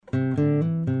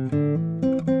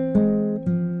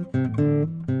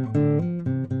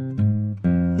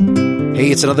Hey,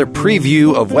 it's another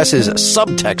preview of Wes's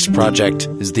Subtext project.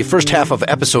 This is the first half of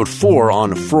episode 4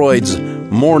 on Freud's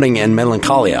Mourning and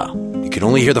Melancholia. You can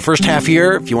only hear the first half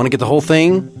here. If you want to get the whole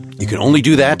thing, you can only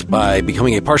do that by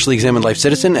becoming a Partially Examined Life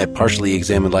citizen at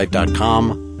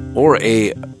partiallyexaminedlife.com or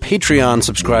a Patreon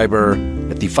subscriber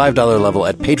at the $5 level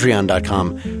at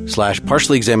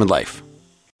patreon.com/partiallyexaminedlife.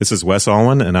 This is Wes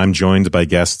Alwan, and I'm joined by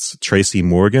guests Tracy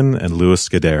Morgan and Louis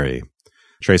Scuderi.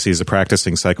 Tracy is a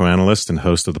practicing psychoanalyst and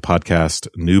host of the podcast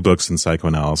New Books in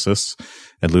Psychoanalysis,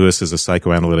 and Louis is a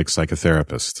psychoanalytic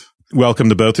psychotherapist. Welcome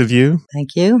to both of you.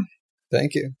 Thank you.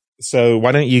 Thank you. So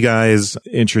why don't you guys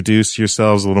introduce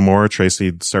yourselves a little more?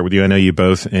 Tracy, start with you. I know you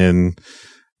both in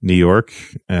New York,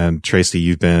 and Tracy,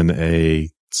 you've been a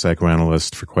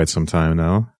psychoanalyst for quite some time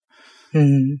now.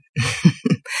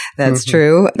 That's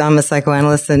true. I'm a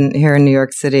psychoanalyst here in New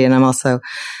York City, and I'm also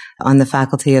on the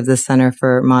faculty of the Center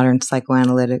for Modern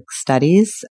Psychoanalytic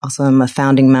Studies. Also, I'm a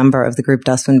founding member of the group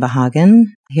Duswin Bahagan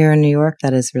here in New York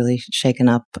that has really shaken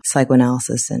up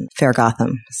psychoanalysis in Fair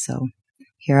Gotham. So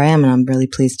here I am, and I'm really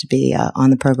pleased to be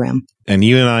on the program. And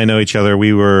you and I know each other.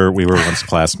 We were once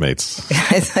classmates.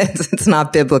 It's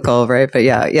not biblical, right? But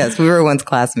yes, we were once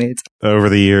classmates. Over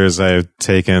the years, I've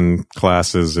taken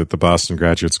classes at the Boston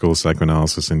Graduate School of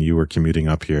Psychoanalysis, and you were commuting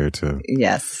up here to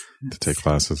take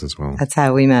classes as well. That's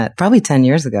how we met, probably 10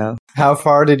 years ago. How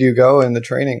far did you go in the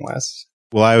training, Wes?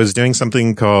 Well, I was doing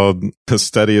something called the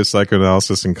Study of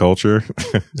Psychoanalysis and Culture.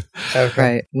 Okay.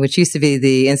 Right, which used to be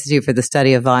the Institute for the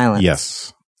Study of Violence.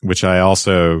 Yes, which I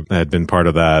also had been part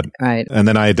of that. Right. And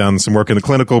then I had done some work in the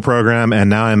clinical program, and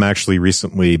now I'm actually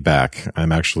recently back.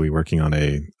 I'm actually working on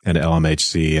an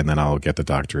LMHC, and then I'll get the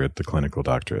doctorate, the clinical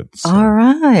doctorate. So. All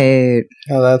right.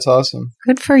 Oh, that's awesome.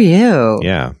 Good for you.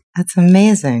 Yeah. That's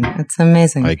amazing. That's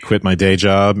amazing. I quit my day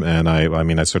job, and I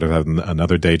sort of have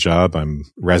another day job. I'm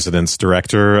residence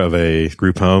director of a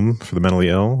group home for the mentally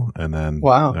ill, and then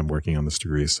I'm working on this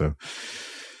degree. So,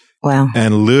 wow.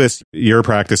 And Louis, you're a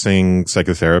practicing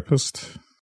psychotherapist?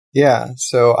 Yeah.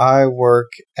 So I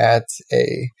work at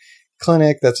a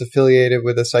clinic that's affiliated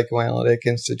with the Psychoanalytic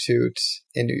Institute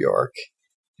in New York,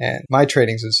 and my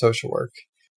training's in social work.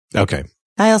 Okay.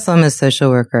 I also am a social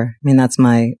worker. I mean, that's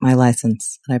my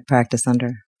license that I practice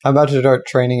under. I'm about to start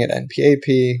training at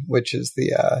NPAP, which is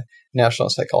the National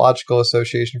Psychological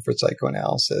Association for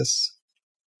Psychoanalysis.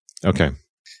 Okay.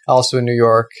 Also in New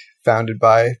York, founded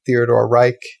by Theodore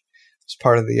Reich. It's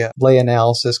part of the lay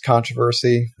analysis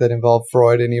controversy that involved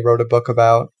Freud, and he wrote a book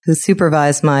about. Who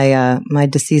supervised my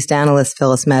deceased analyst,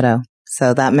 Phyllis Meadow.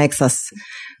 So that makes us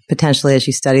potentially, as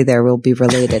you study there, we'll be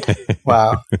related.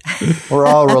 Wow. We're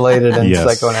all related in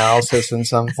psychoanalysis in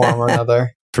some form or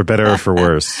another. For better or for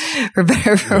worse. For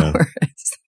better or for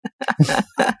worse.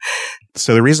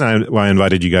 So the reason why I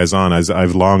invited you guys on is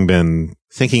I've long been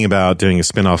thinking about doing a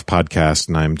spin-off podcast,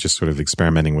 and I'm just sort of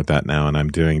experimenting with that now, and I'm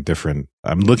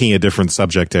looking at different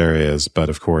subject areas, but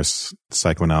of course,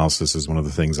 psychoanalysis is one of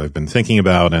the things I've been thinking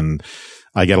about, and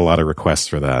I get a lot of requests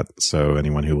for that. So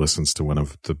anyone who listens to one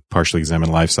of the Partially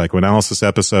Examined Life psychoanalysis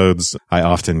episodes, I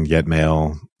often get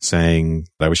mail saying,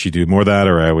 I wish you'd do more of that,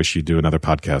 or I wish you'd do another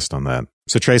podcast on that.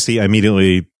 So Tracy, I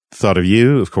immediately thought of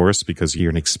you, of course, because you're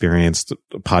an experienced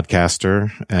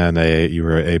podcaster, and you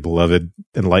were a beloved,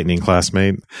 enlightening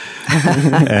classmate.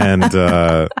 And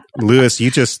Louis,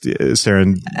 you just,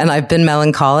 and I've been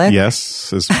melancholic.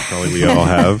 Yes, as probably we all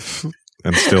have,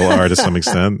 and still are to some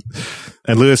extent.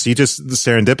 And Louis, you just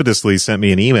serendipitously sent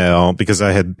me an email because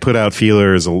I had put out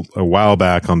feelers a while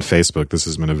back on Facebook. This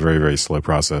has been a very, very slow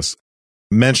process.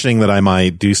 Mentioning that I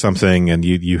might do something, and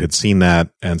you had seen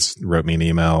that and wrote me an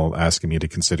email asking me to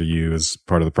consider you as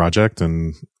part of the project.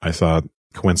 And I thought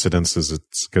coincidence is as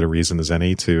good a reason as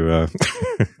any to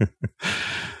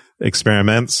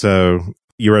experiment. So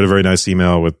you wrote a very nice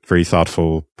email with very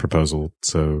thoughtful proposal.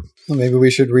 So well, maybe we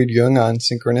should read Jung on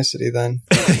synchronicity then.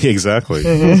 Exactly.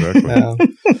 Yeah.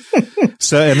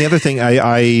 So, and the other thing,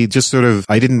 I just sort of,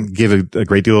 I didn't give a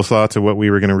great deal of thought to what we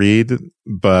were going to read,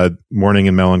 but Mourning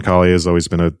and Melancholia has always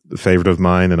been a favorite of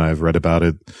mine, and I've read about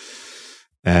it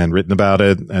and written about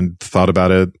it and thought about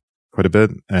it quite a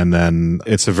bit. And then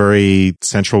mourning is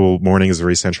a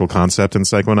very central concept in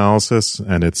psychoanalysis,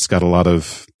 and it's got a lot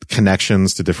of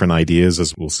connections to different ideas,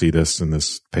 as we'll see this in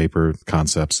this paper,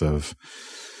 concepts of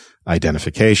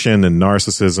identification and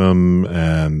narcissism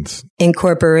and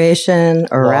incorporation,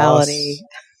 orality,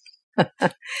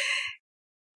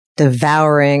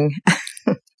 devouring.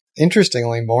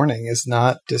 Interestingly, mourning is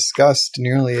not discussed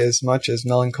nearly as much as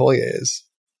melancholia is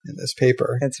in this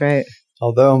paper. That's right.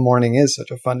 Although mourning is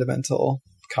such a fundamental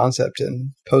concept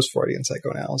in post-Freudian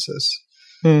psychoanalysis.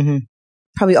 Mm-hmm.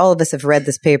 probably all of us have read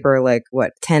this paper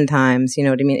 10 times, you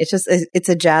know what I mean? It's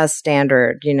a jazz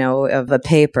standard, of a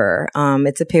paper.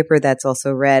 It's a paper that's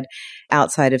also read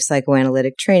outside of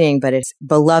psychoanalytic training, but it's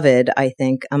beloved, I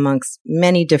think, amongst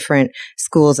many different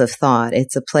schools of thought.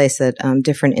 It's a place that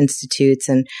different institutes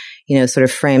and, sort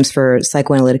of frames for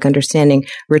psychoanalytic understanding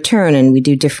return, and we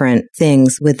do different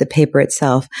things with the paper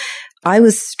itself. I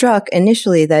was struck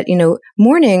initially that,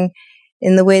 mourning,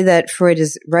 in the way that Freud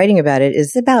is writing about it,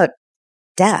 is about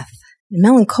death.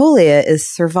 Melancholia is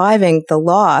surviving the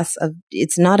loss of,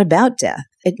 it's not about death.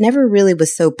 It never really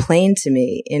was so plain to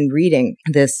me in reading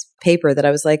this paper that I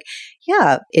was like,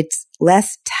 yeah, it's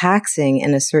less taxing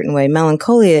in a certain way.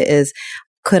 Melancholia is,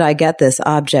 could I get this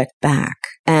object back?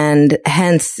 And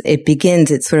hence it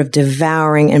begins, it's sort of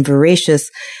devouring and voracious.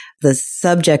 The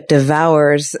subject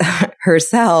devours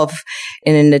herself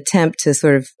in an attempt to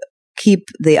sort of keep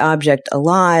the object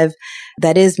alive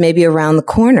that is maybe around the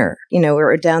corner,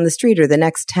 or down the street or the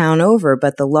next town over.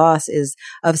 But the loss is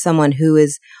of someone who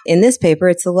is, in this paper,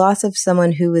 it's the loss of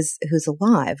someone who's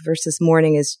alive versus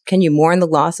mourning is, can you mourn the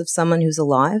loss of someone who's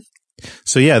alive?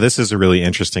 So yeah, this is a really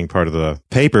interesting part of the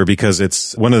paper because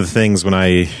it's one of the things when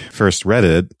I first read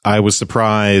it, I was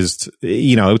surprised.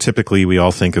 Typically we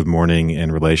all think of mourning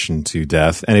in relation to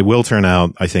death, and it will turn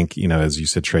out, I think, as you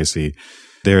said, Tracy,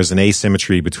 there's an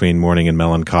asymmetry between mourning and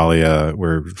melancholia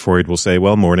where Freud will say,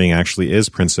 well, mourning actually is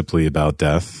principally about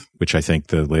death, which I think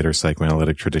the later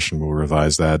psychoanalytic tradition will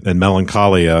revise that. And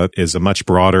melancholia is a much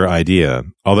broader idea.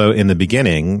 Although in the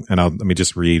beginning, and let me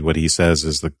just read what he says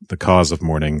is the cause of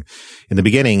mourning. In the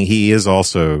beginning, he is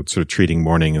also sort of treating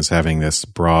mourning as having this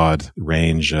broad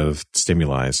range of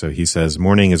stimuli. So he says,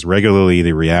 mourning is regularly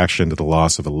the reaction to the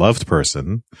loss of a loved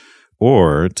person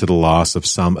or to the loss of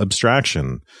some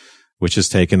abstraction which has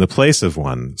taken the place of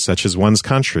one, such as one's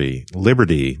country,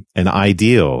 liberty, an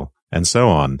ideal, and so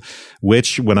on,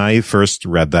 which when I first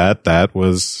read that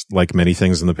was, like many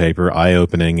things in the paper,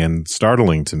 eye-opening and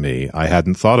startling to me. I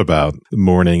hadn't thought about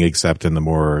mourning except in the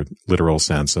more literal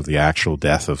sense of the actual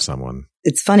death of someone.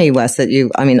 It's funny, Wes, that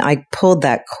I pulled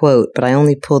that quote, but I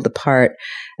only pulled the part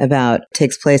about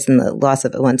takes place in the loss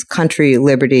of one's country,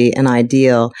 liberty, and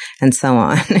ideal, and so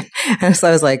on. And so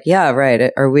I was like, yeah,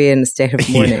 right. Are we in a state of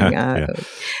mourning? Yeah.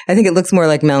 I think it looks more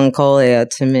like melancholia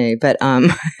to me, but,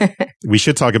 we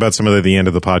should talk about some of the end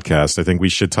of the podcast. I think we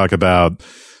should talk about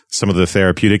some of the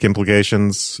therapeutic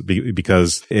implications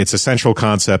because it's a central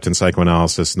concept in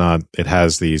psychoanalysis. It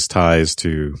has these ties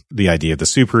to the idea of the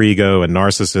superego and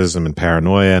narcissism and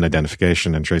paranoia and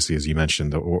identification. And Tracy, as you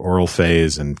mentioned, the oral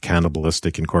phase and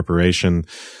cannibalistic incorporation.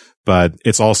 But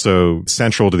it's also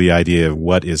central to the idea of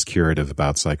what is curative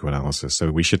about psychoanalysis.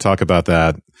 So we should talk about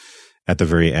that at the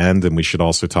very end. And we should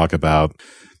also talk about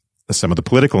some of the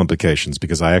political implications,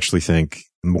 because I actually think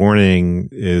mourning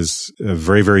is a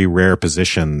very, very rare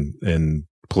position in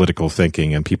political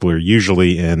thinking, and people are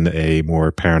usually in a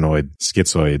more paranoid,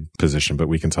 schizoid position, but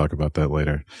we can talk about that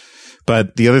later.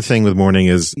 But the other thing with mourning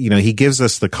is, he gives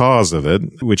us the cause of it,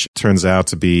 which turns out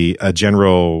to be a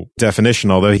general definition,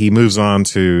 although he moves on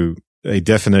to a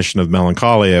definition of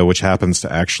melancholia, which happens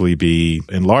to actually be,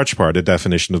 in large part, a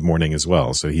definition of mourning as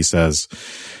well. So he says,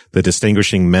 the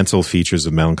distinguishing mental features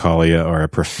of melancholia are a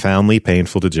profoundly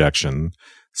painful dejection,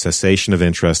 cessation of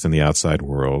interest in the outside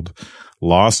world,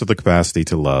 loss of the capacity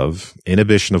to love,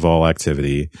 inhibition of all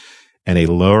activity, and a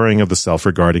lowering of the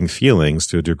self-regarding feelings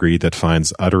to a degree that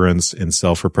finds utterance in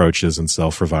self-reproaches and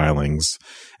self-revilings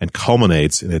and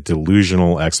culminates in a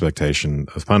delusional expectation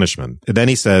of punishment. And then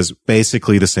he says,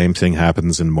 basically the same thing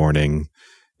happens in mourning,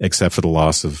 except for the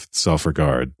loss of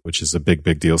self-regard, which is a big,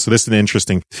 big deal. So this is an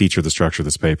interesting feature of the structure of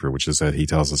this paper, which is that he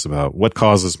tells us about what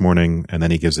causes mourning, and then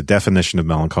he gives a definition of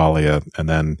melancholia, and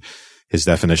then his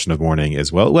definition of mourning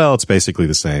is, well, it's basically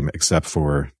the same, except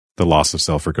for the loss of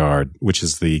self-regard, which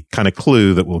is the kind of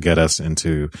clue that will get us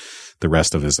into the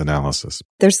rest of his analysis.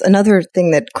 There's another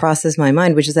thing that crosses my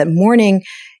mind, which is that mourning,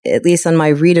 at least on my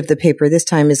read of the paper this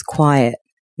time, is quiet.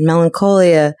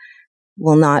 Melancholia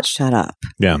will not shut up.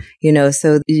 Yeah.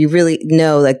 So you really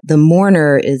know, like, the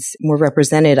mourner is more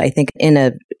represented, I think, in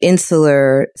a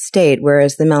insular state,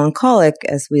 whereas the melancholic,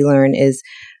 as we learn, is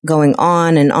going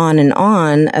on and on and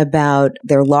on about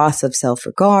their loss of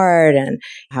self-regard and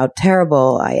how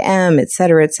terrible I am, et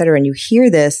cetera, et cetera. And you hear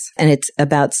this, and it's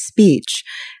about speech.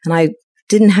 And I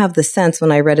didn't have the sense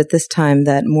when I read it this time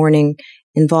that mourning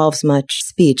involves much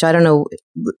speech. I don't know,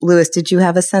 Lewis, did you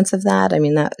have a sense of that? I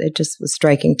mean, that it just was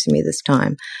striking to me this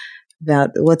time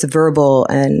about what's verbal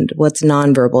and what's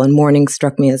nonverbal. And mourning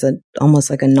struck me as almost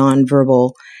like a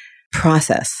nonverbal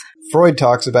process. Freud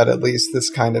talks about at least this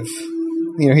kind of,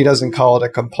 he doesn't call it a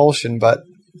compulsion, but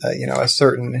a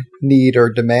certain need or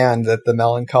demand that the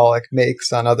melancholic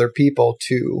makes on other people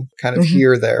to kind of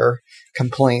hear their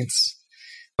complaints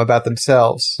about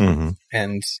themselves.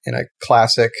 And in a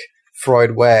classic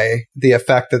Freud way, the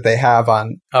effect that they have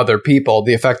on other people,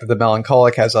 the effect that the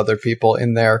melancholic has other people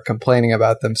in their complaining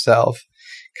about themselves,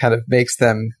 kind of makes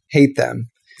them hate them.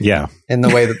 Yeah. In the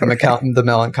way that the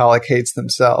melancholic hates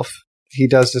themselves. He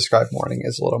does describe mourning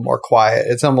as a little more quiet.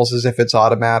 It's almost as if it's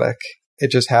automatic. It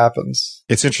just happens.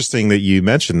 It's interesting that you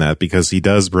mentioned that, because he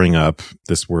does bring up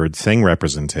this word thing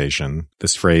representation,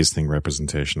 this phrase thing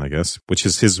representation, I guess, which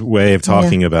is his way of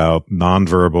talking about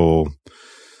nonverbal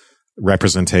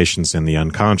representations in the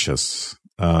unconscious.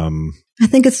 I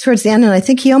think it's towards the end, and I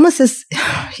think he almost says,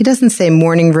 he doesn't say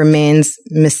mourning remains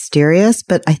mysterious,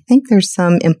 but I think there's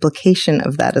some implication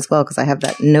of that as well, because I have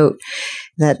that note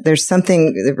that there's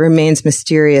something that remains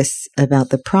mysterious about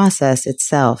the process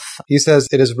itself. He says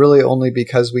it is really only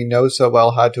because we know so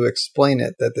well how to explain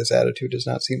it that this attitude does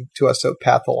not seem to us so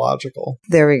pathological.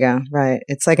 There we go. Right.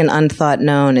 It's like an unthought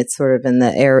known. It's sort of in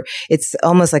the air. It's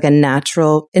almost like a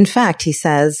natural. In fact, he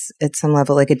says at some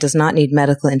level, like, it does not need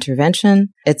medical intervention.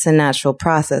 It's a natural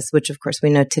process, which of course we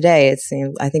know today.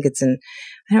 I think it's I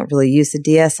don't really use the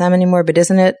DSM anymore, but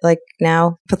isn't it like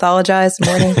now pathologized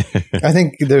mourning? I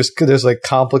think there's like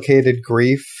complicated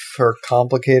grief or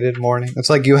complicated mourning. It's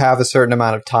like you have a certain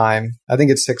amount of time. I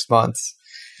think it's 6 months.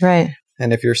 Right.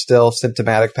 And if you're still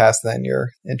symptomatic past then, you're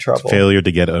in trouble. Failure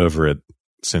to get over it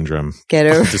syndrome. Get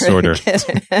over disorder.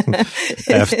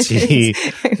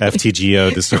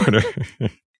 FTGO disorder.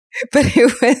 But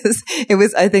it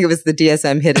was, I think it was the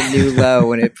DSM hit a new low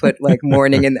when it put like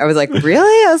mourning. And I was like,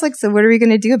 really? I was like, so what are we going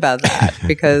to do about that?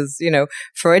 Because,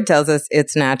 Freud tells us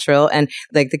it's natural. And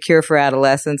like the cure for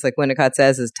adolescence, like Winnicott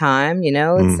says, is time,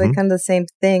 it's like kind of the same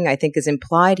thing I think is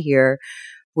implied here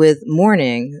with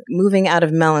mourning. Moving out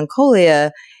of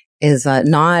melancholia is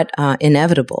not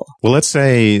inevitable. Well, let's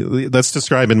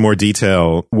describe in more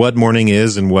detail what mourning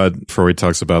is and what Freud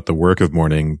talks about the work of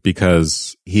mourning,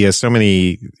 because he has so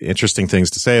many interesting things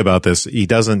to say about this. He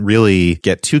doesn't really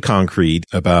get too concrete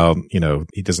about,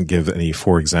 he doesn't give any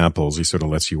 4 examples. He sort of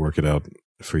lets you work it out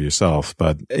for yourself.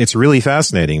 But it's really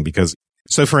fascinating because,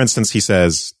 so for instance, he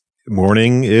says,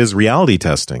 mourning is reality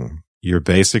testing. You're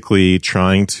basically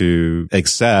trying to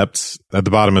accept, at the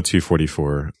bottom of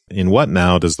 244, in what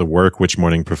now does the work which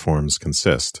mourning performs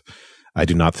consist? I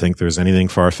do not think there's anything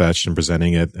far-fetched in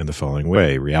presenting it in the following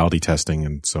way, reality testing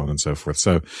and so on and so forth.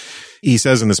 So he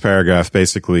says in this paragraph,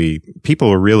 basically,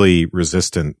 people are really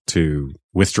resistant to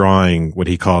withdrawing what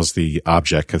he calls the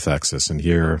object cathexis. And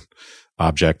here,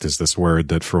 object is this word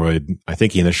that Freud, I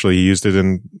think he initially used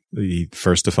it he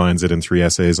first defines it in 3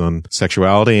 essays on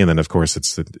sexuality. And then, of course,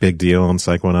 it's the big deal in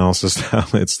psychoanalysis now.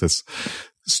 It's this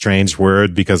strange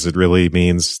word because it really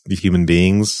means human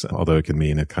beings, although it can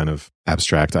mean a kind of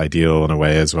abstract ideal in a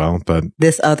way as well. But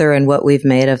this other and what we've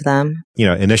made of them.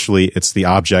 Initially it's the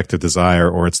object of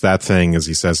desire, or it's that thing, as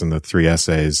he says in the 3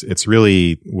 essays. It's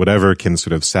really whatever can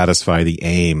sort of satisfy the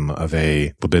aim of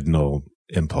a libidinal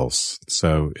impulse.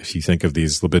 So if you think of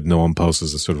these libidinal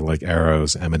impulses as sort of like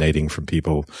arrows emanating from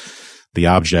people, the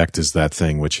object is that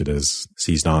thing which it is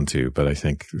seized onto. But I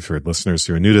think for listeners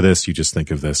who are new to this, you just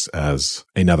think of this as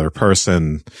another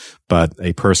person, but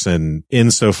a person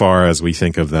insofar as we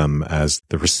think of them as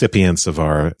the recipients of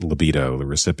our libido, the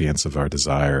recipients of our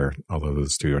desire, although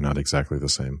those two are not exactly the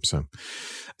same. So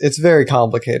it's very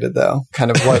complicated, though,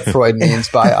 kind of what Freud means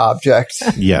by object.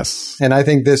 Yes. And I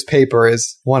think this paper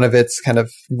is one of its kind of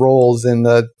roles in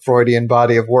the Freudian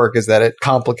body of work, is that it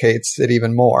complicates it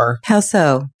even more. How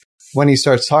so? When he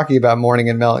starts talking about mourning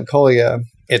and melancholia,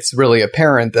 it's really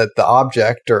apparent that the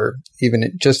object, or even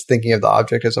just thinking of the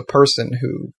object as a person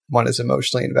who one is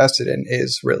emotionally invested in,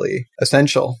 is really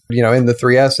essential. In the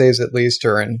 3 essays, at least,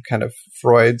 or in kind of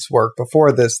Freud's work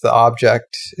before this, the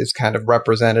object is kind of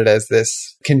represented as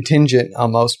this contingent,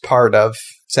 almost part of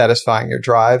satisfying your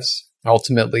drives.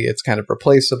 Ultimately, it's kind of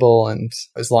replaceable, and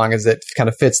as long as it kind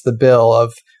of fits the bill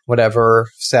of whatever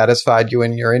satisfied you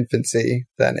in your infancy,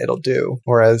 then it'll do.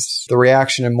 Whereas the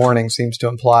reaction in mourning seems to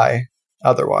imply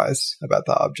otherwise about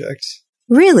the object.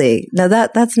 Really? No,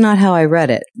 that's not how I read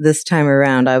it this time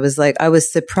around. I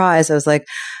was surprised. I was like,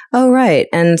 oh, right.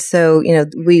 And so,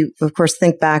 we, of course,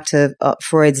 think back to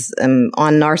Freud's On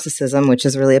Narcissism, which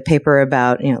is really a paper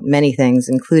about, many things,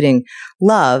 including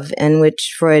love, in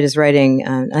which Freud is writing,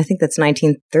 I think that's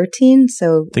 1913.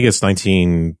 So I think it's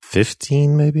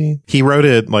 1915, maybe. He wrote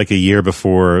it like a year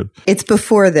before. It's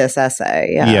before this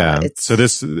essay. Yeah. So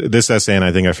this essay, and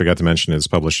I think I forgot to mention, is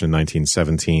published in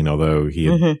 1917, although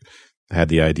he had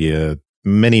the idea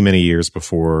many, many years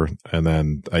before. And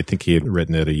then I think he had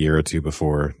written it a year or two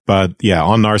before. But yeah,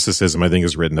 On Narcissism, I think,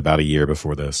 is written about a year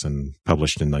before this and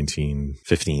published in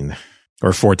 1915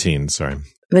 or 14, sorry.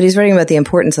 But he's writing about the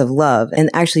importance of love and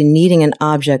actually needing an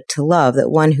object to love, that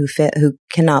one who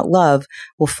cannot love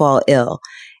will fall ill.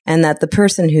 And that the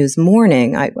person who's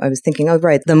mourning, I was thinking, oh,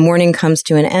 right, the mourning comes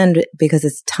to an end because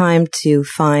it's time to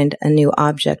find a new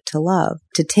object to love.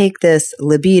 To take this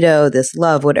libido, this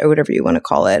love, whatever you want to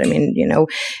call it. I mean,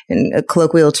 in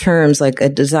colloquial terms, like a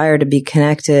desire to be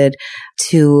connected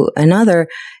to another,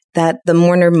 that the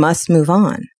mourner must move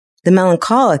on. The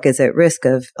melancholic is at risk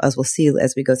of, as we'll see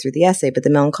as we go through the essay, but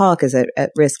the melancholic is at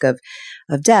risk of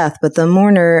death. But the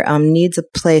mourner needs a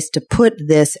place to put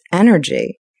this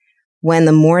energy. When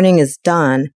the mourning is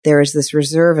done, there is this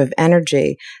reserve of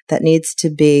energy that needs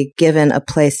to be given a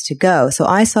place to go. So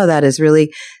I saw that as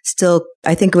really still,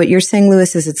 I think what you're saying,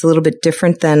 Lewis, is it's a little bit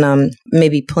different than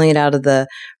maybe pulling it out of the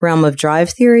realm of drive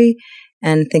theory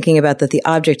and thinking about that the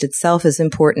object itself is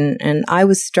important. And I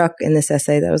was struck in this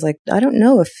essay that I was like, I don't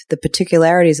know if the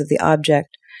particularities of the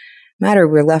object matter.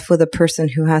 We're left with a person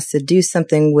who has to do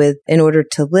something with in order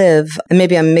to live. And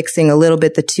maybe I'm mixing a little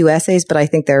bit the two essays, but I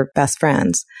think they're best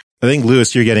friends. I think,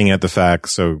 Lewis, you're getting at the fact.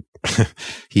 So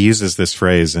he uses this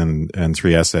phrase in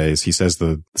 3 essays. He says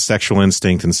the sexual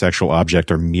instinct and sexual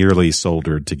object are merely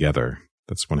soldered together.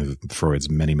 That's one of Freud's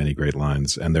many, many great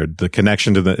lines. And the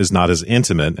connection to is not as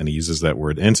intimate, and he uses that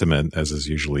word intimate as is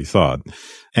usually thought,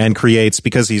 and creates,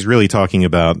 because he's really talking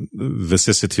about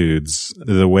vicissitudes,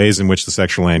 the ways in which the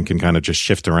sexual aim can kind of just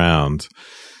shift around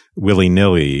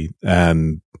willy-nilly.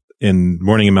 And in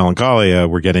Mourning and Melancholia,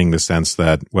 we're getting the sense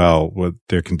that, well,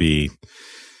 there can be,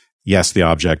 yes, the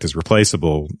object is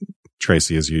replaceable,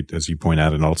 Tracy, as you point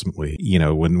out, and ultimately,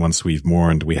 once we've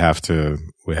mourned, we have to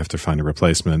find a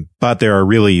replacement. But there are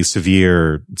really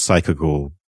severe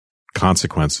psychical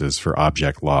consequences for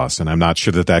object loss, and I'm not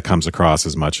sure that comes across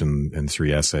as much in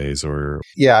 3 essays. Or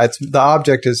it's the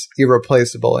object is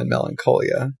irreplaceable in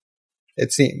Melancholia,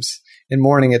 it seems. In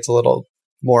Mourning, it's a little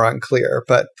more unclear,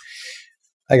 but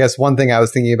I guess one thing I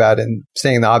was thinking about in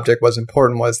saying the object was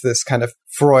important was this kind of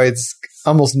Freud's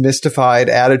almost mystified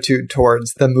attitude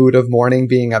towards the mood of mourning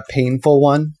being a painful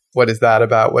one. What is that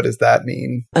about? What does that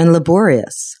mean? And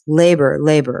laborious. Labor,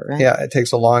 right? Yeah, it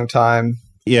takes a long time.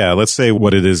 Yeah, let's say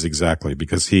what it is exactly,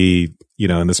 because he,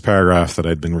 in this paragraph that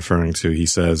I'd been referring to, he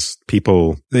says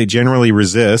people, they generally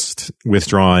resist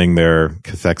withdrawing their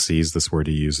cathexes, this word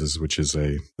he uses, which is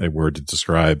a word to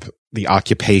describe the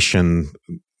occupation.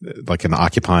 Like an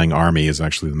occupying army is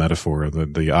actually the metaphor,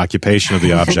 the occupation of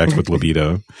the object with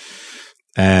libido.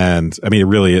 And I mean,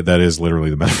 that is literally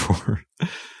the metaphor.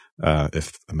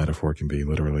 If a metaphor can be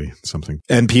literally something.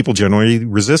 And people generally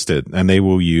resist it, and they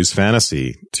will use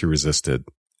fantasy to resist it.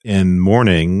 In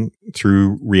Mourning,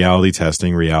 through reality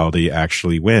testing, reality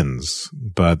actually wins.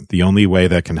 But the only way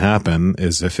that can happen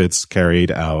is if it's carried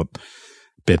out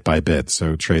bit by bit.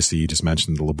 So Tracy, you just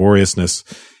mentioned the laboriousness.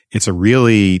 It's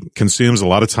really consumes a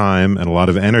lot of time and a lot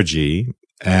of energy,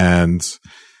 and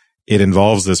it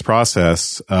involves this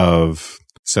process of,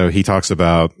 so he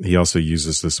also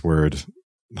uses this word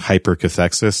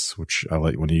hypercathexis, which I'll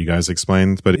let one of you guys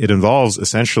explain, but it involves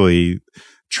essentially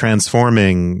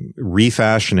transforming,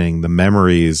 refashioning the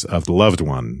memories of the loved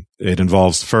one. It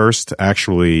involves first,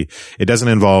 actually, it doesn't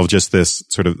involve just this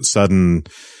sort of sudden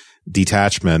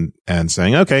detachment and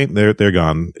saying, okay, they're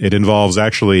gone. It involves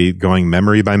actually going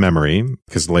memory by memory,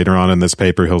 because later on in this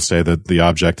paper, he'll say that the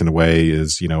object in a way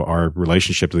is, our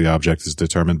relationship to the object is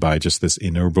determined by just this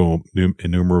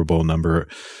innumerable number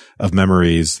of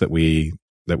memories that we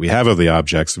have of the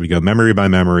object. So we go memory by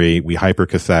memory, we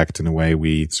hypercathect in a way,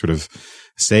 we sort of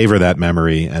savor that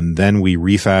memory, and then we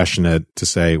refashion it to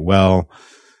say, well,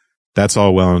 that's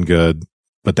all well and good,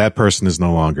 but that person is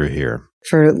no longer here.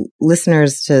 For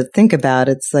listeners to think about,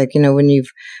 it's like,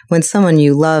 when someone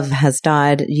you love has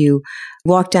died, you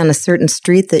walk down a certain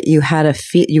street that you had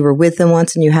you were with them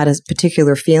once and you had a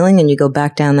particular feeling, and you go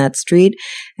back down that street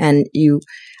and you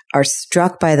are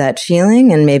struck by that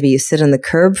feeling, and maybe you sit on the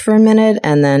curb for a minute,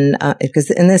 and then,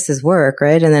 and this is work,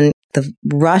 right? And then the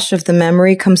rush of the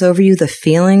memory comes over you, the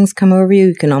feelings come over you,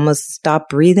 you can almost stop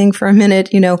breathing for a minute,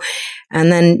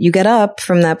 and then you get up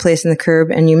from that place in the curb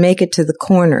and you make it to the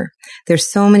corner. There's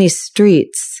so many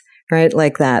streets, right?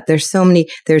 Like that. There's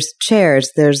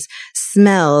chairs, there's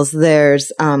smells,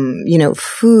 there's,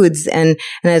 foods, and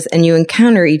you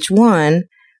encounter each one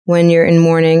when you're in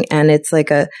mourning, and it's like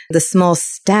the small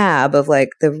stab of like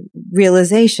the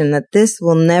realization that this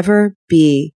will never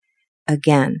be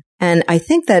again. And I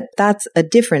think that that's a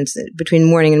difference between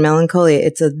mourning and melancholia.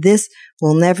 It's this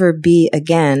will never be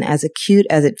again as acute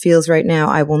as it feels right now.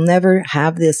 I will never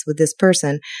have this with this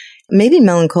person. Maybe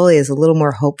melancholia is a little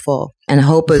more hopeful, and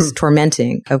hope is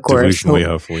tormenting, of course. Delusionally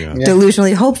hopeful, yeah.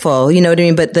 Delusionally hopeful, you know what I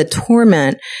mean? But the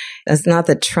torment is not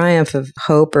the triumph of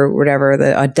hope or whatever,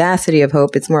 the audacity of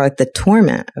hope. It's more like the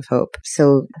torment of hope.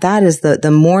 So that is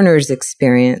the mourner's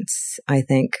experience, I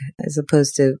think, as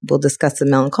opposed to, we'll discuss the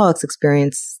melancholic's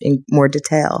experience in more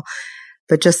detail.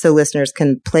 But just so listeners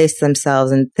can place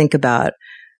themselves and think about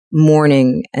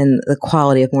mourning and the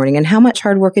quality of mourning and how much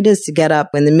hard work it is to get up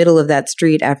in the middle of that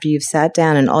street after you've sat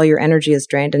down and all your energy is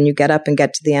drained, and you get up and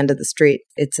get to the end of the street.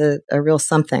 It's a real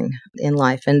something in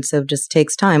life. And so it just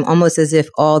takes time, almost as if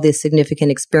all these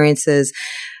significant experiences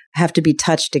have to be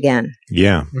touched again.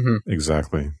 Yeah,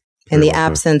 exactly. In the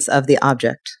absence of the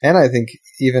object. And I think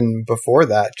even before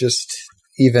that, just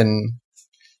even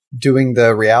doing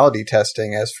the reality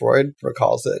testing, as Freud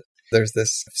recalls it. There's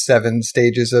this 7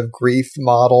 stages of grief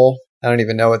model. I don't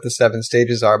even know what the 7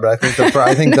 stages are, but I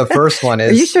think the first one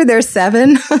is. Are you sure there's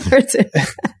 7?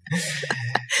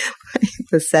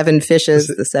 The 7 fishes,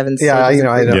 the 7 stages. Yeah,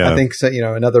 I think so,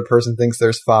 another person thinks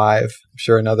there's 5. I'm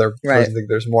sure another person thinks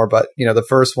there's more, but the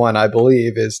first one I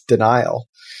believe is denial.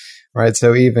 Right?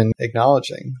 So even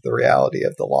acknowledging the reality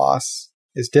of the loss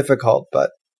is difficult,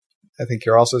 but I think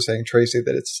you're also saying, Tracy,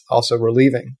 that it's also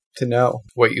relieving to know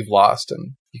what you've lost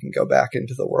and you can go back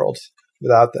into the world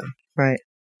without them. Right.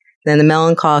 Then the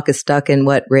melancholic is stuck in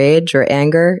what, rage or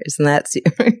anger? Isn't that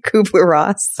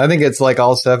Kubler-Ross? I think it's like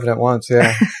all 7 at once,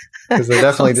 yeah. Because they're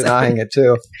definitely denying it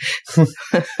too.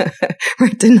 We're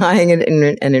denying it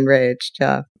and enraged,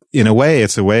 yeah. In a way,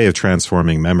 it's a way of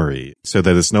transforming memory so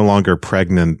that it's no longer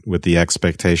pregnant with the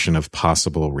expectation of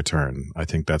possible return. I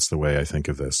think that's the way I think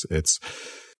of this.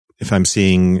 If I'm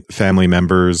seeing family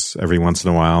members every once in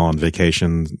a while on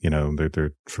vacation,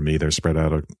 they're for me, they're spread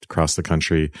out across the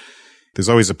country. There's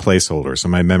always a placeholder. So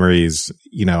my memories,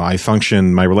 I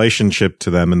function, my relationship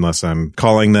to them, unless I'm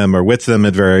calling them or with them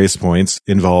at various points,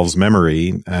 involves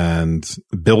memory. And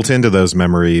built into those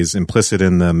memories, implicit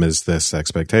in them is this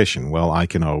expectation. Well, I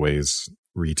can always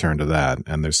return to that.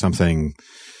 And there's something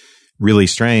really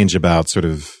strange about sort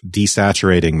of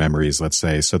desaturating memories, let's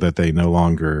say, so that they no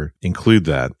longer include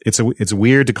that. It's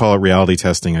weird to call it reality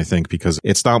testing, I think, because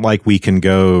it's not like we can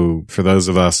go, for those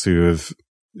of us who have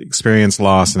experienced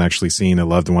loss and actually seen a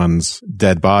loved one's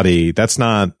dead body, that's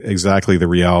not exactly the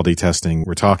reality testing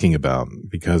we're talking about,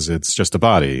 because it's just a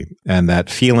body. And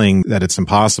that feeling that it's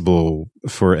impossible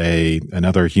for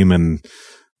another human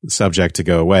subject to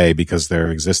go away because their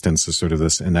existence is sort of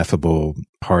this ineffable,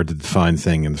 hard to define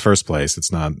thing in the first place.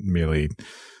 It's not merely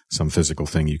some physical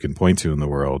thing you can point to in the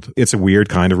world. It's a weird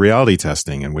kind of reality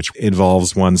testing in which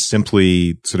involves one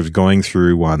simply sort of going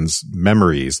through one's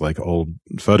memories like old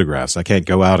photographs. I can't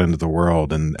go out into the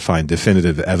world and find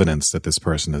definitive evidence that this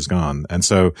person is gone. And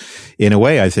so in a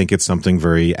way, I think it's something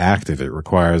very active. It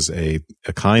requires a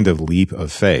kind of leap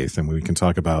of faith. And we can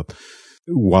talk about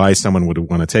why someone would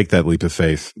want to take that leap of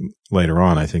faith later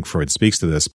on. I think Freud speaks to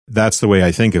this. That's the way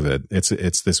I think of it.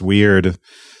 It's this weird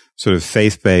sort of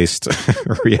faith-based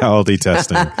reality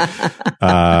testing.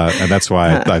 And that's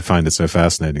why I find it so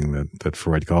fascinating that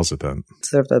Freud calls it that.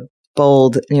 Sort of a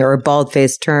bold, or a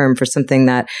bald-faced term for something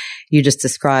that you just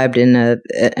described and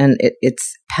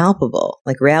it's palpable.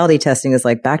 Like reality testing is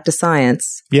like back to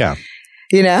science. Yeah.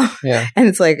 Yeah. And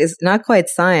it's like, it's not quite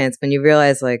science when you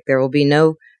realize like there will be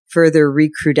no further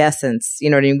recrudescence,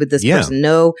 what I mean, with this person.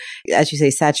 No, as you say,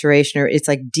 saturation, or it's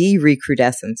like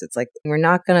de-recrudescence. It's like, we're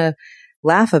not going to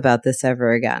laugh about this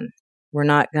ever again. We're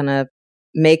not going to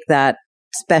make that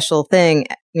special thing,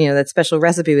 that special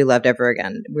recipe we loved ever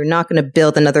again. We're not going to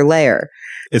build another layer.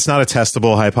 It's not a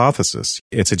testable hypothesis.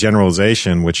 It's a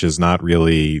generalization, which is not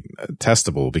really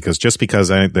testable, because just because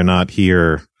they're not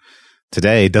here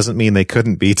today doesn't mean they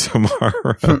couldn't be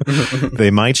tomorrow.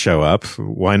 They might show up.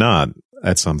 Why not?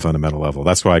 At some fundamental level.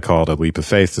 That's why I call it a leap of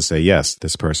faith to say, yes,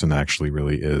 this person actually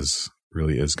really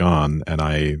is gone. And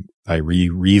I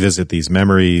revisit these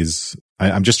memories.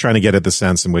 I'm just trying to get at the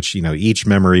sense in which, each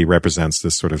memory represents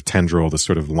this sort of tendril, this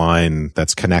sort of line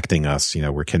that's connecting us.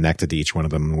 We're connected to each one of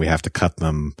them and we have to cut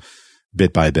them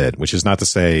bit by bit, which is not to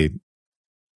say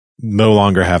no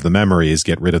longer have the memories,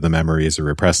 get rid of the memories or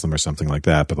repress them or something like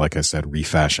that. But like I said,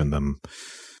 refashion them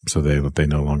so they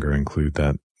no longer include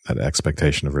that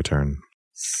expectation of return.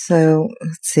 So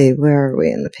let's see, where are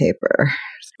we in the paper?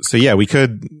 So yeah, we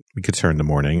could turn to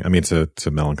mourning. I mean, to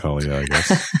melancholia, I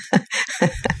guess.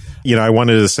 I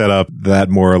wanted to set up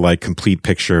that more like complete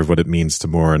picture of what it means to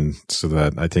mourn, so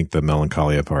that I think the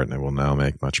melancholia part will now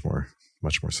make much more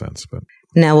much more sense. But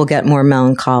now we'll get more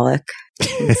melancholic. We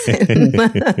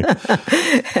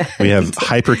have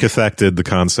hypercathected the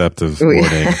concept of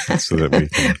mourning so that we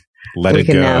can let it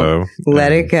go.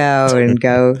 Let it go and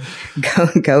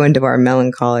go into our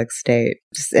melancholic state.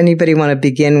 Does anybody want to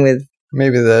begin with?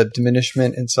 Maybe the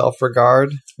diminishment in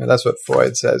self-regard. That's what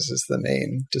Freud says is the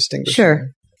main distinguisher. Sure.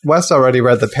 Wes already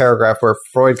read the paragraph where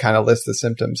Freud kind of lists the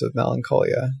symptoms of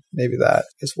melancholia. Maybe that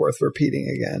is worth repeating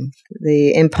again.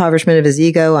 The impoverishment of his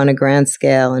ego on a grand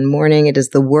scale. In mourning, it is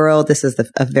the world. This is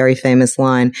a very famous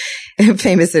line,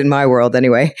 famous in my world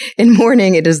anyway. In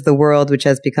mourning, it is the world which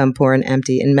has become poor and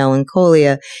empty. In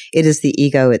melancholia, it is the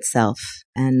ego itself.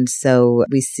 And so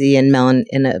we see in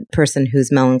a person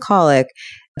who's melancholic,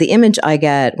 the image I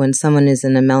get when someone is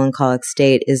in a melancholic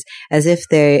state is as if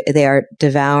they are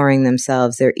devouring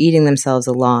themselves, they're eating themselves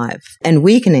alive and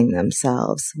weakening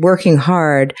themselves, working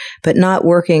hard, but not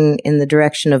working in the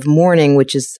direction of mourning,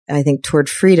 which is, I think, toward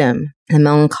freedom. The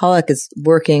melancholic is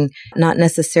working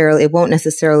it won't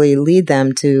necessarily lead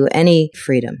them to any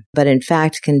freedom, but in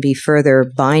fact can be further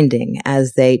binding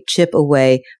as they chip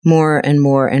away more and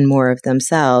more and more of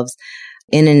themselves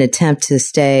in an attempt to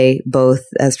stay both,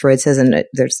 as Freud says, and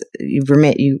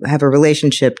you have a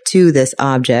relationship to this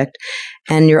object,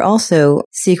 and you're also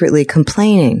secretly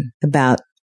complaining about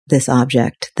this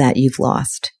object that you've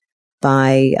lost.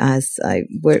 Where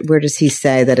does he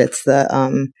say that it's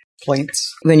the plaints?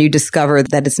 When you discover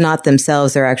that it's not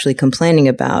themselves they're actually complaining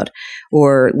about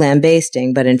or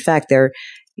lambasting, but in fact they're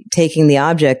taking the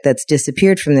object that's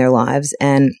disappeared from their lives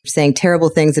and saying terrible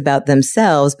things about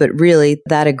themselves, but really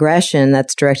that aggression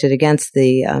that's directed against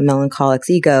the melancholic's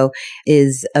ego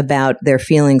is about their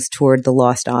feelings toward the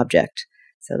lost object.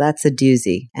 So that's a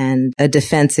doozy and a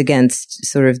defense against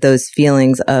sort of those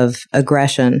feelings of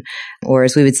aggression, or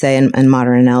as we would say in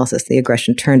modern analysis, the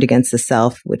aggression turned against the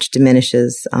self, which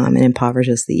diminishes and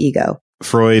impoverishes the ego.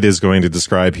 Freud is going to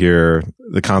describe here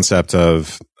the concept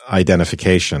of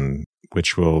identification,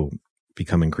 which will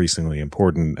become increasingly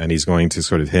important. And he's going to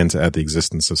sort of hint at the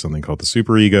existence of something called the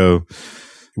superego,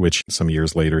 which some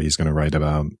years later he's going to write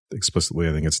about explicitly.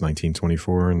 I think it's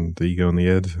 1924 in The Ego and the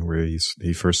Id, where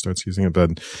he first starts using it.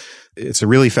 But it's a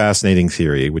really fascinating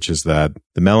theory, which is that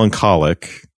the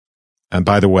melancholic, and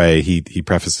by the way, he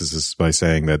prefaces this by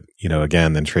saying that,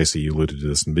 again, and Tracy, you alluded to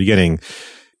this in the beginning,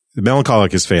 the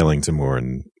melancholic is failing to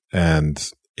mourn,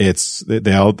 and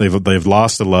they've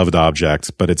lost a loved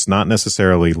object, but it's not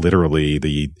necessarily literally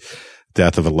the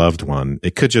death of a loved one.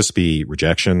 It could just be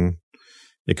rejection.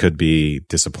 It could be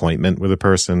disappointment with a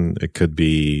person. It could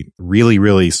be really,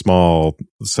 really small,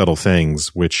 subtle things,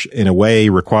 which in a way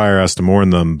require us to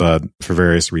mourn them, but for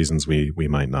various reasons we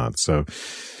might not. So,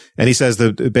 and he says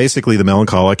that basically the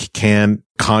melancholic can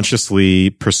consciously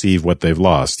perceive what they've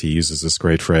lost. He uses this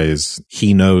great phrase,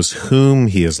 he knows whom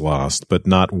he has lost, but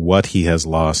not what he has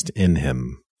lost in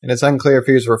him. And it's unclear if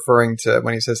he was referring to,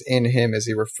 when he says in him, is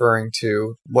he referring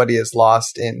to what he has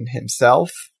lost in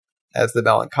himself as the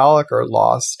melancholic, or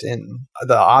lost in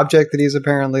the object that he's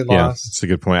apparently lost? Yeah, that's a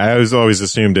good point. I always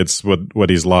assumed it's what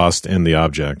he's lost in the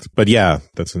object. But yeah,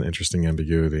 that's an interesting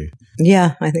ambiguity.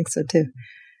 Yeah, I think so too.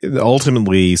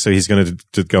 Ultimately, so he's going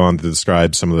to go on to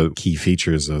describe some of the key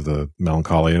features of the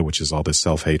melancholia, which is all this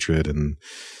self-hatred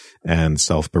and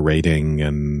self-berating,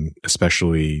 and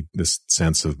especially this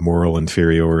sense of moral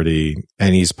inferiority.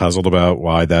 And he's puzzled about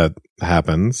why that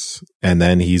happens. And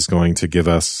then he's going to give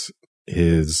us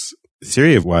his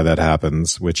theory of why that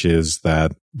happens, which is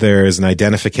that there is an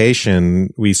identification.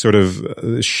 We sort of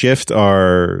shift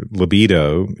our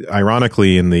libido.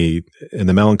 Ironically, in the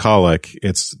melancholic,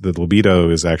 it's the libido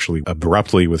is actually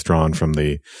abruptly withdrawn from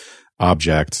the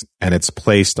object, and it's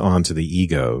placed onto the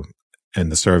ego in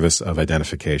the service of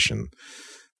identification.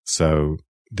 So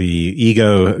the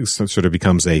ego sort of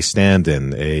becomes a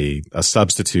stand-in, a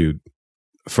substitute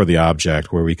for the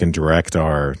object where we can direct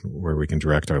our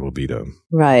libido.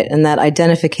 Right. And that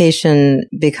identification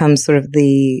becomes sort of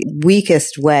the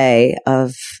weakest way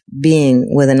of being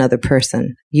with another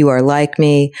person. You are like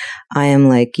me. I am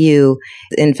like you.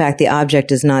 In fact, the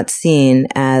object is not seen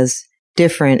as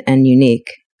different and unique,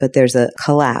 but there's a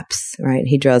collapse, right?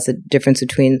 He draws a difference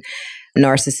between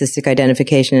narcissistic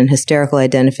identification and hysterical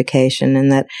identification.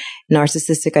 And that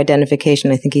narcissistic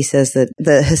identification, I think he says that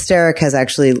the hysteric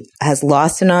has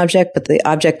lost an object, but the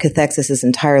object cathexis is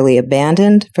entirely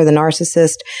abandoned for the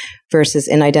narcissist, versus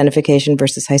in identification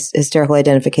versus hysterical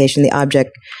identification, the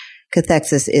object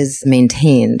cathexis is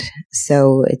maintained.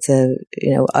 So it's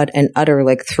an utter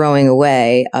like throwing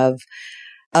away of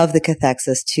the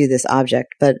cathexis to this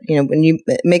object. But, when you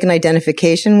make an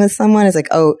identification with someone, it's like,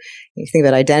 oh, you think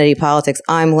about identity politics,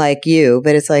 I'm like you.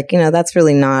 But it's like, that's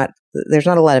really not there's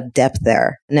not a lot of depth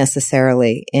there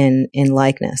necessarily in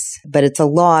likeness, but it's a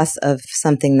loss of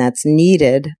something that's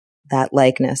needed, that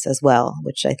likeness as well,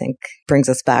 which I think brings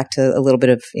us back to a little bit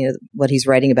of, what he's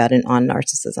writing about on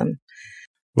narcissism.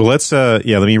 Well, let's, let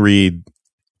me read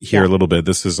here a little bit.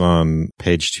 This is on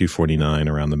page 249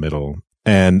 around the middle.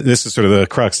 And this is sort of the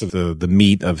crux of the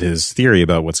meat of his theory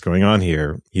about what's going on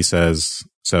here. He says,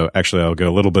 so actually I'll go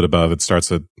a little bit above. It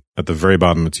starts at the very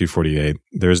bottom of 248.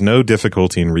 There is no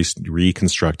difficulty in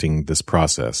reconstructing this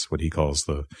process, what he calls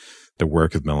the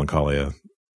work of melancholia,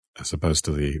 as opposed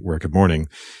to the work of mourning.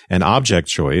 An object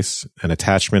choice, an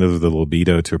attachment of the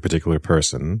libido to a particular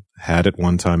person, had at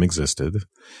one time existed.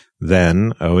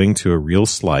 Then, owing to a real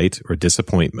slight or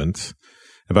disappointment,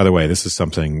 and by the way, this is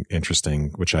something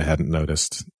interesting which I hadn't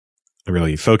noticed,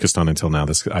 really focused on until now,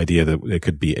 this idea that it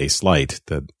could be a slight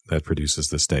that produces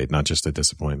the state, not just a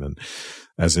disappointment,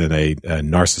 as in a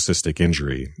narcissistic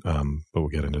injury. But we'll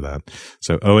get into that.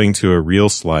 So owing to a real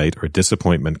slight or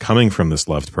disappointment coming from this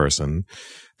loved person,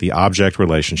 the object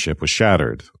relationship was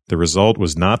shattered. The result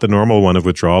was not the normal one of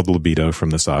withdrawal of libido from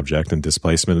this object and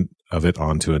displacement of it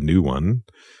onto a new one,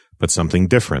 but something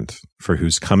different, for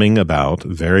whose coming about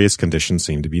various conditions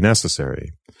seemed to be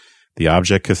necessary. The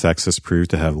object cathexis proved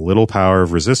to have little power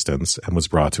of resistance and was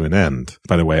brought to an end.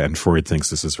 By the way, and Freud thinks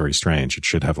this is very strange. It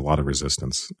should have a lot of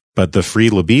resistance. But the free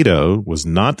libido was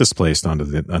not displaced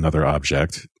onto another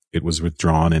object. It was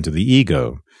withdrawn into the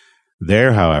ego.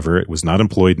 There, however, it was not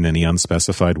employed in any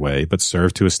unspecified way, but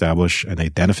served to establish an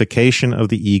identification of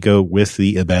the ego with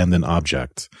the abandoned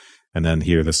object. And then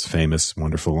here, this famous,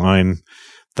 wonderful line,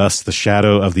 thus the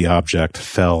shadow of the object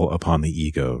fell upon the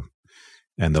ego,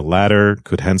 and the latter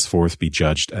could henceforth be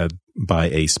judged by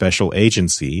a special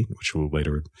agency, which will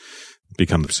later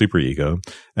become the superego,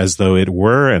 as though it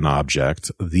were an object,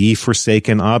 the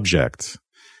forsaken object.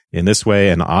 In this way,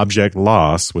 an object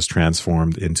loss was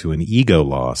transformed into an ego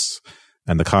loss,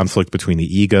 and the conflict between the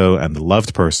ego and the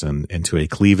loved person into a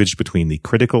cleavage between the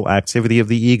critical activity of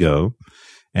the ego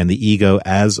and the ego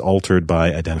as altered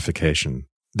by identification.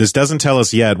 This doesn't tell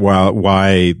us yet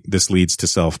why this leads to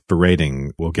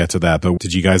self-berating. We'll get to that. But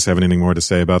did you guys have anything more to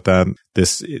say about that?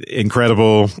 This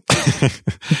incredible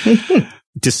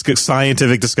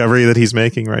scientific discovery that he's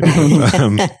making right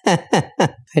now.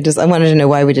 I wanted to know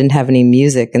why we didn't have any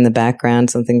music in the background,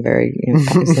 something very,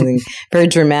 something very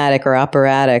dramatic or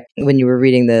operatic. When you were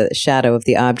reading the shadow of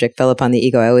the object fell upon the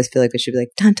ego, I always feel like it should be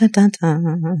like, dun, dun, dun,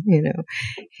 dun,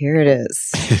 here it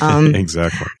is.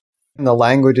 Exactly. And the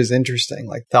language is interesting.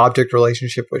 Like the object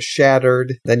relationship was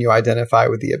shattered. Then you identify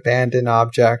with the abandoned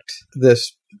object.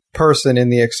 This person in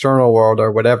the external world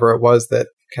or whatever it was that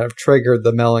kind of triggered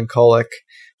the melancholic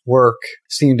work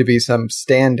seemed to be some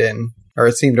stand-in, or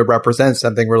it seemed to represent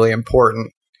something really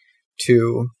important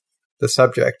to the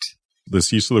subject.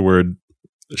 This use of the word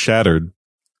shattered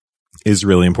is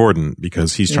really important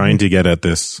because he's trying to get at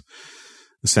this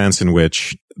sense in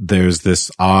which there's this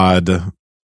odd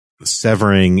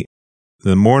severing.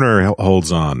 The mourner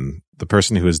holds on. The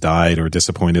person who has died or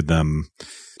disappointed them,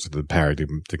 so the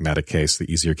paradigmatic case,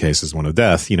 the easier case is one of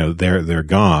death. They're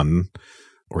gone,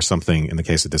 or something. In the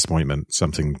case of disappointment,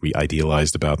 something we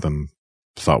idealized about them,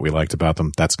 thought we liked about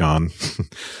them, that's gone.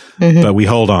 But we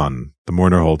hold on. The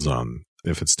mourner holds on.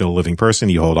 If it's still a living person,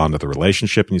 you hold on to the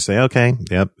relationship and you say, okay,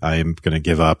 yep, I am going to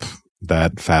give up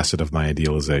that facet of my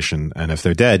idealization. And if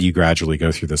they're dead, you gradually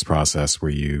go through this process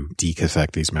where you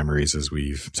decathect these memories, as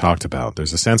we've talked about.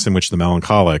 There's a sense in which the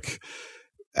melancholic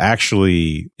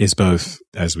actually is both,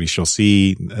 as we shall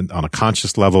see, on a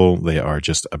conscious level, they are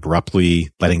just abruptly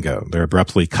letting go. They're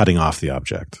abruptly cutting off the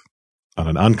object. On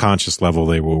an unconscious level,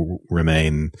 they will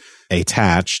remain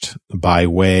attached by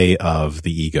way of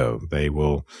the ego.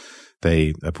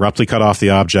 They abruptly cut off the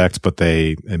object, but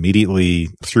they immediately,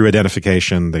 through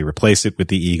identification, they replace it with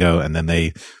the ego, and then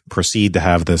they proceed to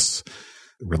have this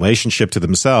relationship to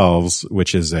themselves,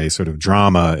 which is a sort of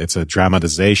drama. It's a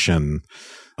dramatization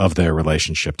of their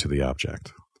relationship to the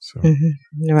object. So.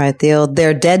 Right. The old,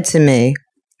 they're dead to me.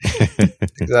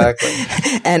 Exactly.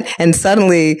 And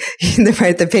suddenly,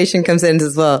 the patient comes in and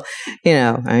says, well,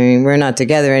 we're not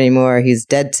together anymore. He's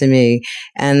dead to me.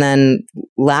 And then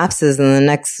lapses in the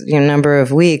next number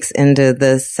of weeks into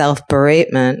the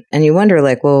self-beratement. And you wonder,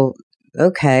 like, well,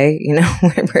 okay,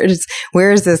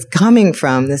 where is this coming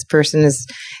from? This person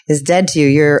is dead to you.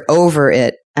 You're over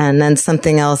it. And then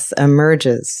something else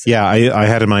emerges. Yeah. I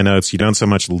had in my notes, you don't so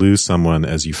much lose someone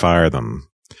as you fire them.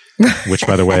 Which,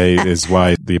 by the way, is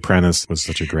why The Apprentice was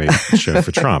such a great show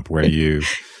for Trump, where the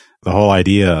whole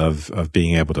idea of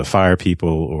being able to fire people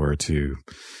or to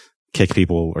kick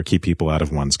people or keep people out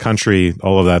of one's country,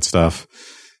 all of that stuff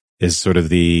is sort of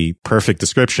the perfect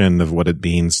description of what it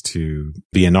means to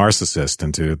be a narcissist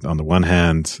and to, on the one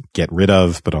hand, get rid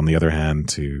of, but on the other hand,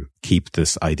 to keep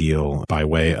this ideal by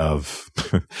way of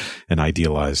an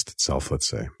idealized self, let's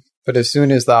say. But as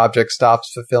soon as the object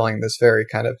stops fulfilling this very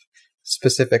kind of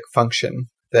specific function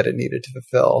that it needed to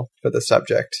fulfill for the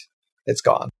subject, it's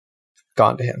gone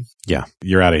to him. Yeah,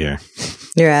 you're out of here.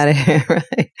 You're out of here,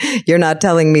 right? You're not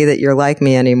telling me that you're like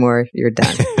me anymore. You're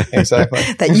done. Exactly.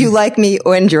 That you like me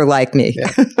and you're like me.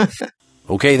 Yeah.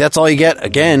 Okay, that's all you get.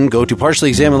 Again, go to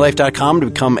partiallyexaminedlife.com to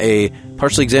become a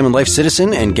Partially Examined Life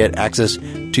citizen and get access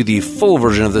to the full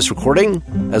version of this recording,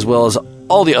 as well as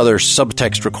all the other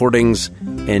subtext recordings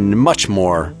and much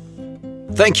more.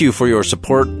 Thank you for your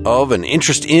support of and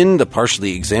interest in the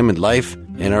Partially Examined Life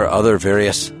and our other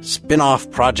various spin-off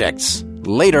projects.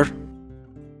 Later.